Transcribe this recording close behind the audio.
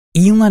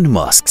Elon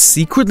Musk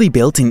secretly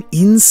built an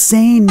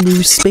insane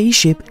new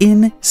spaceship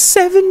in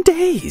 7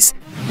 days.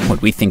 When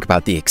we think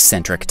about the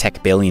eccentric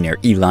tech billionaire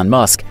Elon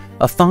Musk,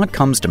 a thought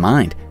comes to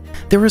mind.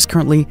 There is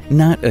currently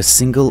not a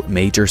single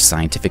major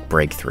scientific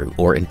breakthrough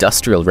or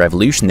industrial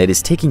revolution that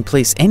is taking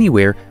place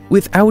anywhere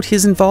without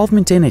his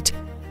involvement in it.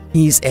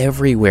 He's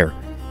everywhere,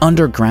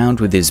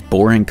 underground with his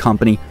boring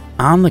company,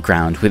 on the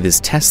ground with his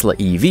Tesla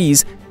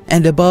EVs,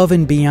 and above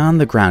and beyond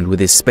the ground with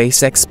his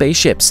SpaceX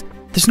spaceships.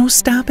 There's no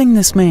stopping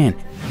this man.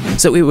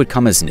 So it would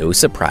come as no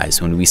surprise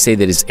when we say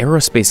that his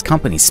aerospace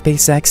company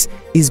SpaceX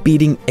is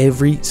beating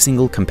every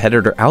single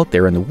competitor out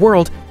there in the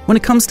world when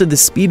it comes to the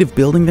speed of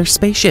building their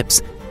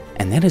spaceships.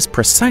 And that is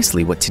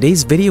precisely what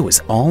today's video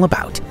is all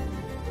about.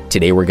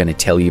 Today we're going to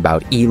tell you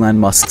about Elon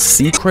Musk's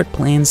secret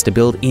plans to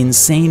build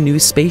insane new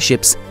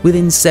spaceships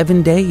within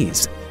 7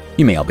 days.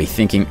 You may all be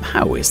thinking,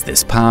 how is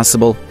this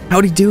possible?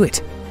 How did he do it?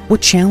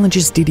 What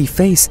challenges did he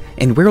face?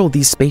 And where will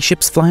these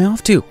spaceships fly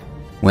off to?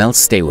 Well,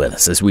 stay with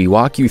us as we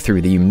walk you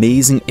through the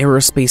amazing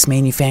aerospace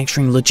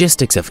manufacturing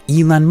logistics of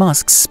Elon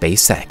Musk's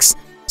SpaceX.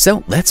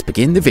 So let's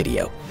begin the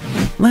video.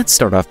 Let's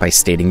start off by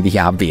stating the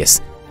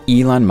obvious.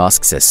 Elon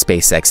Musk says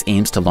SpaceX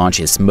aims to launch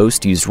its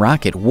most used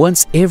rocket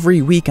once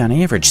every week on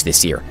average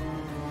this year.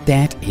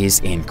 That is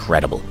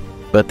incredible.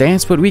 But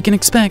that's what we can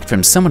expect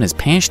from someone as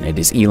passionate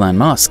as Elon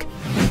Musk.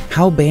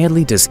 How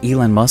badly does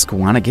Elon Musk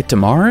want to get to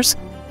Mars?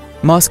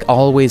 Musk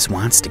always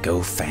wants to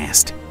go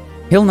fast.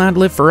 He'll not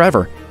live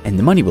forever, and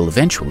the money will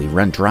eventually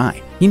run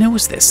dry. He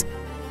knows this.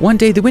 One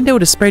day the window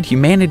to spread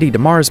humanity to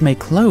Mars may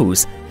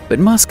close, but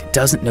Musk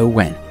doesn't know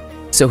when.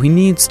 So he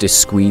needs to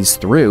squeeze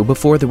through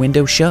before the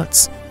window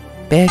shuts.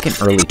 Back in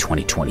early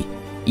 2020,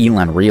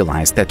 Elon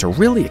realized that to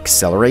really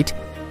accelerate,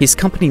 his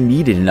company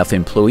needed enough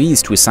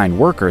employees to assign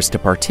workers to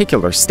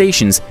particular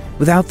stations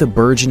without the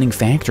burgeoning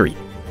factory,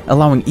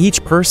 allowing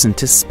each person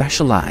to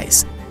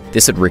specialize.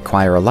 This would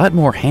require a lot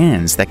more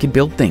hands that could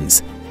build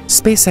things.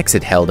 SpaceX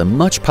had held a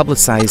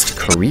much-publicized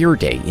career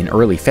day in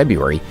early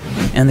February,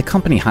 and the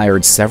company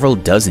hired several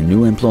dozen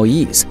new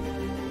employees.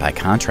 By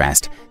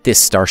contrast, this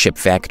Starship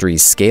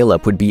factory's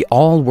scale-up would be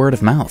all word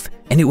of mouth,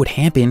 and it would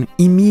happen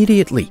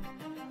immediately.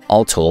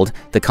 All told,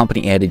 the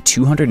company added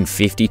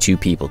 252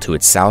 people to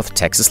its South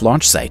Texas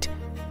launch site.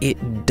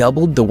 It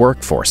doubled the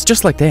workforce,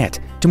 just like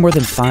that, to more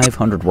than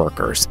 500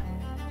 workers.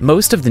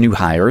 Most of the new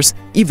hires,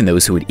 even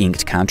those who had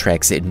inked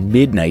contracts at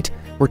midnight,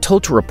 were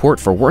told to report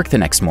for work the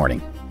next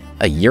morning.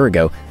 A year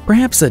ago,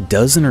 perhaps a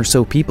dozen or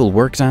so people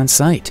worked on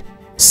site.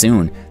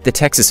 Soon, the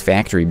Texas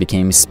factory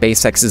became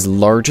SpaceX's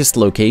largest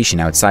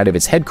location outside of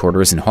its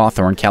headquarters in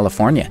Hawthorne,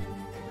 California.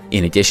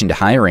 In addition to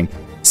hiring,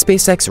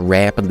 SpaceX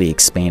rapidly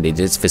expanded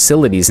its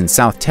facilities in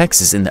South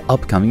Texas in the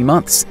upcoming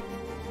months.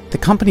 The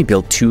company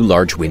built 2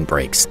 large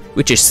windbreaks,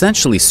 which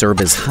essentially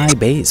serve as high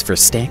bays for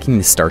stacking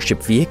the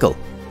Starship vehicle.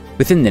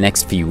 Within the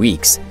next few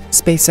weeks,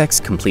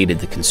 SpaceX completed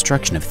the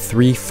construction of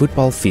 3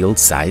 football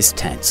field-sized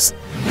tents.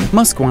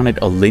 Musk wanted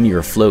a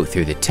linear flow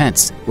through the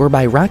tents,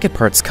 whereby rocket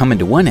parts come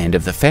into one end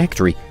of the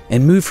factory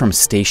and move from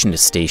station to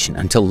station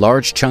until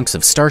large chunks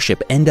of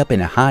Starship end up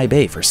in a high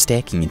bay for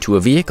stacking into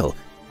a vehicle.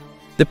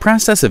 The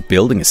process of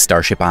building a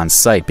Starship on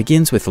site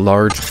begins with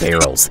large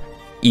barrels.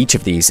 Each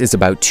of these is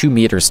about 2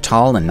 meters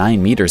tall and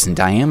 9 meters in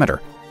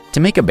diameter. To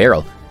make a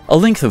barrel, a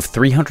length of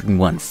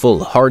 301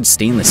 full hard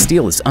stainless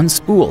steel is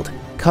unspooled,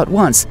 cut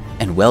once,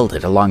 and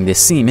welded along this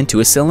seam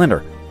into a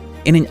cylinder.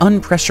 In an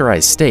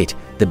unpressurized state,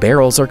 the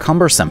barrels are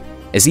cumbersome,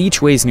 as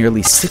each weighs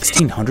nearly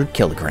 1,600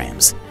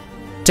 kilograms.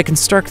 To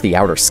construct the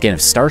outer skin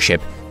of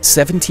Starship,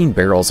 17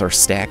 barrels are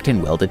stacked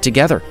and welded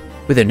together,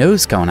 with a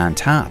nose cone on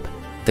top.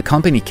 The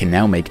company can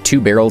now make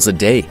 2 barrels a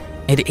day,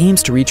 and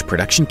aims to reach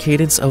production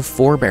cadence of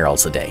 4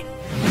 barrels a day.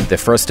 The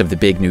first of the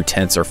big new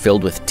tents are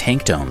filled with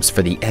tank domes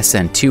for the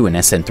SN2 and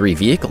SN3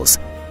 vehicles.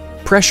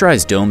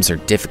 Pressurized domes are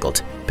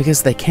difficult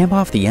because they cap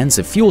off the ends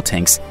of fuel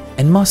tanks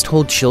and must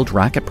hold chilled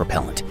rocket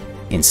propellant,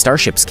 in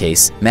Starship's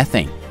case,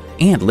 methane,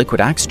 and liquid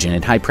oxygen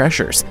at high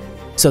pressures,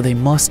 so they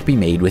must be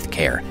made with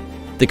care.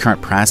 The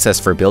current process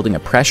for building a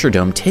pressure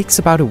dome takes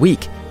about a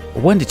week,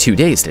 1 to 2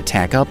 days to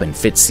tack up and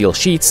fit steel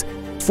sheets,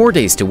 4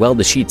 days to weld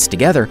the sheets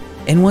together,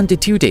 and 1 to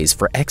 2 days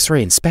for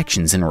X-ray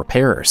inspections and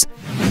repairs.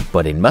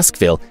 But in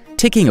Muskville,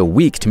 taking a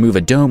week to move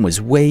a dome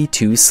was way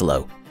too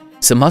slow.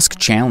 So Musk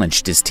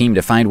challenged his team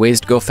to find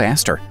ways to go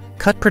faster,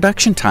 cut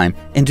production time,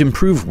 and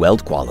improve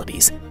weld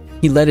qualities.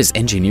 He let his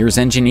engineers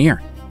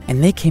engineer,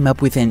 and they came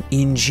up with an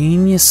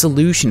ingenious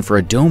solution for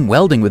a dome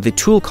welding with a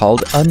tool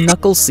called a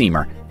Knuckle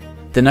Seamer.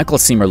 The Knuckle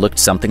Seamer looked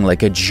something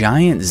like a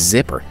giant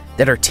zipper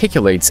that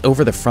articulates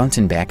over the front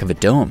and back of a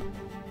dome.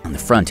 On the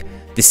front,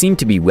 the seam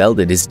to be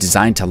welded is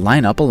designed to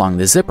line up along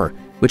the zipper,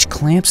 which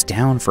clamps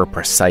down for a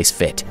precise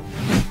fit.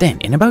 Then,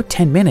 in about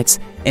 10 minutes,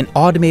 an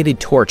automated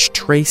torch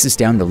traces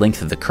down the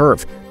length of the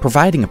curve,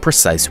 providing a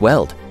precise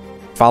weld.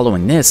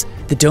 Following this,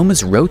 the dome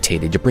is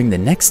rotated to bring the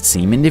next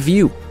seam into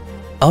view.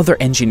 Other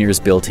engineers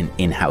built an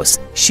in-house,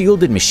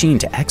 shielded machine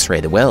to X-ray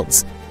the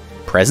welds.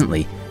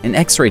 Presently, an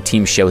X-ray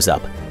team shows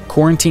up,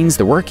 quarantines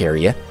the work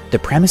area, the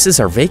premises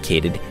are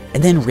vacated,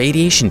 and then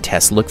radiation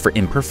tests look for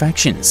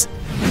imperfections.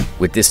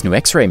 With this new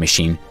X-ray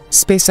machine,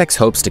 SpaceX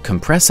hopes to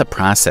compress a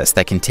process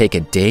that can take a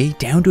day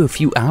down to a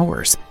few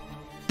hours.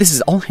 This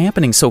is all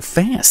happening so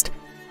fast.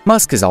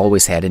 Musk has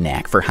always had a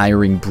knack for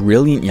hiring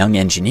brilliant young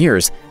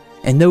engineers,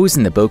 and those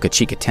in the Boca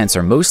Chica tents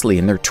are mostly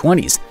in their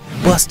 20s,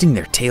 busting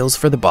their tails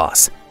for the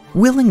boss,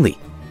 willingly.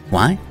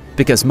 Why?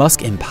 Because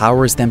Musk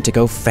empowers them to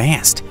go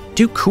fast,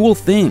 do cool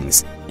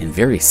things, and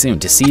very soon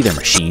to see their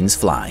machines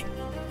fly.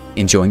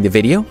 Enjoying the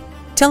video?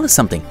 Tell us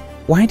something.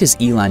 Why does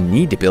Elon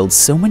need to build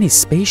so many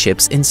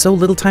spaceships in so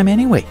little time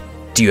anyway?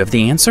 Do you have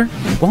the answer?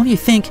 While you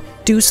think,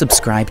 do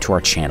subscribe to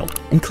our channel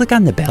and click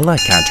on the bell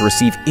icon to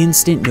receive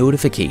instant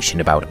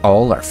notification about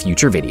all our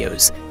future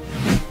videos.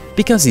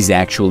 Because he's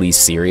actually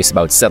serious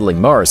about settling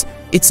Mars,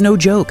 it's no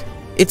joke.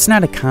 It's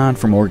not a con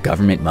for more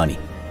government money.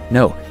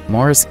 No,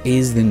 Mars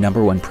is the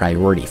 #1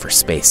 priority for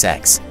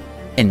SpaceX.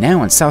 And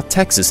now in South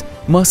Texas,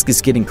 Musk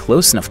is getting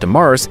close enough to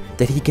Mars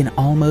that he can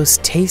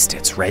almost taste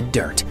its red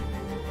dirt.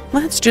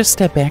 Let's just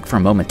step back for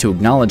a moment to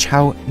acknowledge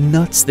how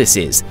nuts this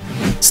is.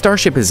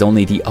 Starship is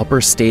only the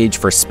upper stage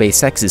for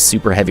SpaceX's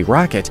Super Heavy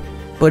rocket,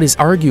 but is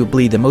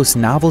arguably the most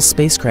novel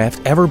spacecraft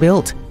ever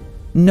built.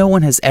 No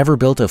one has ever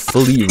built a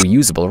fully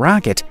reusable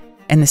rocket,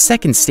 and the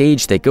second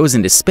stage that goes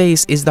into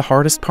space is the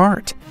hardest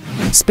part.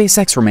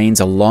 SpaceX remains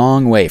a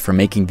long way from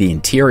making the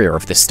interior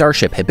of the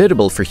Starship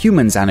habitable for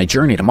humans on a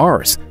journey to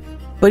Mars.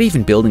 But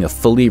even building a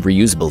fully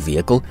reusable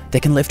vehicle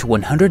that can lift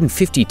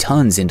 150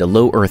 tons into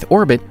low Earth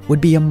orbit would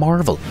be a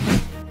marvel.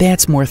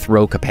 That's more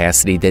throw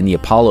capacity than the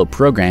Apollo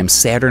program's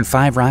Saturn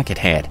V rocket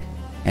had,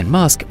 and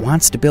Musk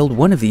wants to build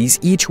one of these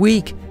each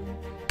week.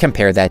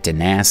 Compare that to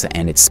NASA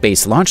and its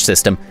Space Launch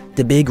System,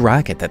 the big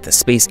rocket that the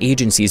space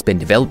agency has been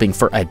developing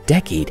for a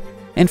decade,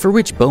 and for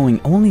which Boeing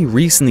only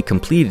recently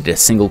completed a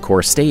single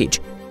core stage.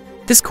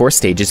 This core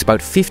stage is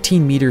about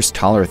 15 meters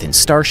taller than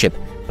Starship,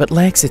 but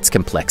lacks its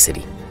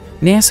complexity.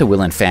 NASA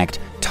will in fact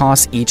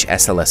toss each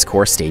SLS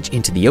core stage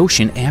into the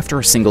ocean after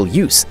a single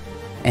use,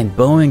 and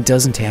Boeing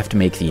doesn't have to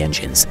make the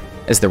engines,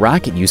 as the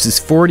rocket uses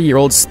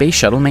 40-year-old space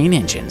shuttle main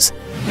engines.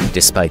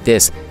 Despite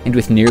this, and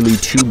with nearly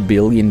 $2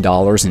 billion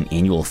in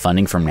annual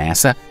funding from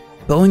NASA,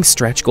 Boeing's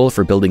stretch goal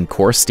for building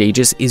core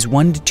stages is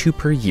 1 to 2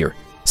 per year,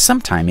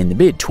 sometime in the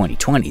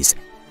mid-2020s.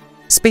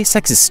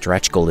 SpaceX's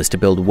stretch goal is to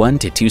build 1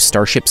 to 2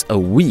 Starships a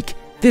week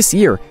this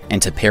year,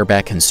 and to pare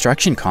back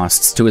construction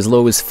costs to as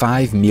low as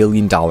 $5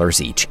 million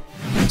each.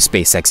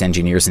 SpaceX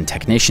engineers and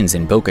technicians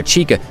in Boca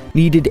Chica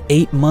needed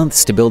 8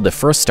 months to build the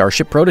first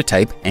Starship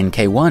prototype,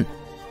 NK-1,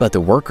 but the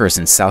workers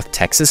in South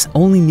Texas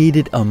only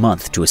needed a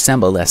month to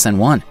assemble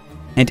SN-1,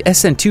 and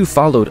SN-2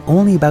 followed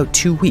only about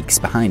 2 weeks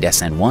behind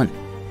SN-1.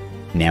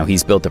 Now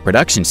he's built the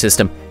production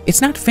system.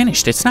 It's not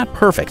finished, it's not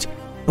perfect,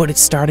 but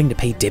it's starting to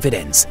pay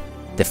dividends.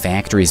 The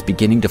factory is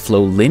beginning to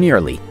flow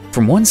linearly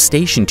from one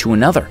station to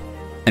another,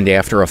 and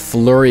after a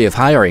flurry of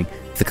hiring,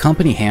 the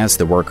company has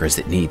the workers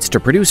it needs to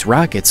produce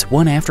rockets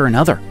one after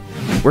another.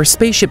 Where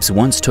spaceships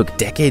once took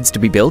decades to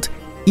be built,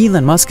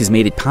 Elon Musk has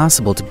made it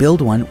possible to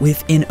build one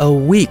within a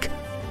week,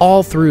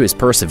 all through his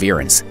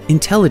perseverance,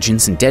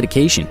 intelligence, and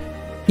dedication.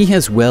 He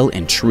has well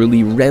and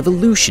truly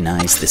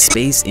revolutionized the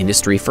space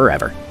industry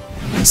forever.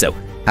 So,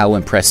 how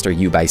impressed are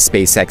you by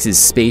SpaceX's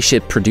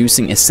spaceship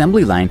producing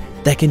assembly line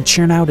that can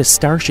churn out a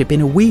Starship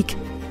in a week?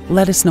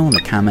 Let us know in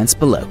the comments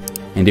below.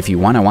 And if you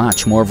want to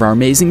watch more of our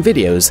amazing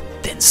videos,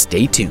 then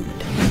stay tuned.